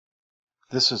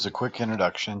This is a quick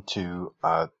introduction to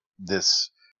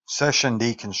this session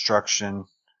deconstruction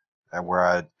where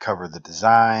I cover the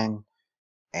design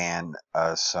and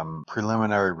some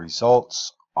preliminary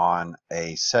results on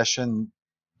a session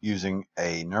using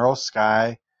a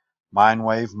Neurosky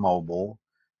MindWave Mobile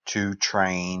to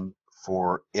train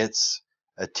for its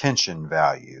attention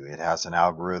value. It has an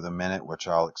algorithm in it, which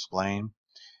I'll explain,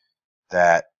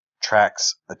 that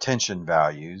tracks attention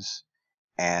values,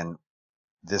 and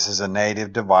this is a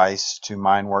native device to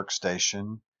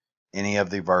Workstation, any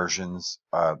of the versions,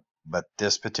 but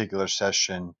this particular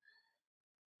session,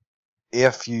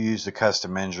 if you use the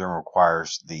custom engine,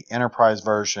 requires the enterprise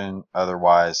version,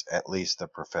 otherwise at least the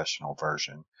professional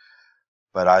version.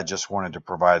 But I just wanted to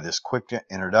provide this quick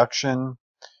introduction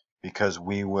because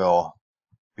we will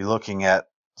be looking at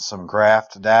some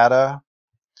graphed data.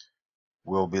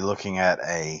 We'll be looking at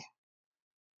a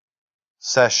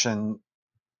session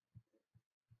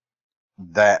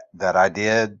that I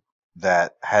did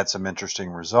that had some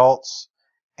interesting results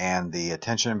and the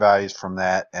attention values from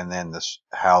that, and then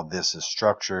how this is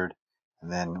structured,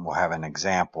 and then we'll have an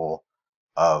example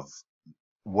of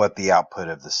what the output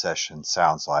of the session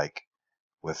sounds like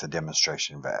with the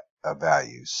demonstration of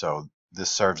values. So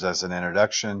this serves as an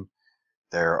introduction.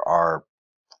 There are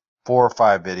 4 or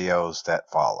 5 videos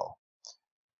that follow.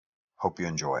 Hope you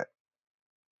enjoy it.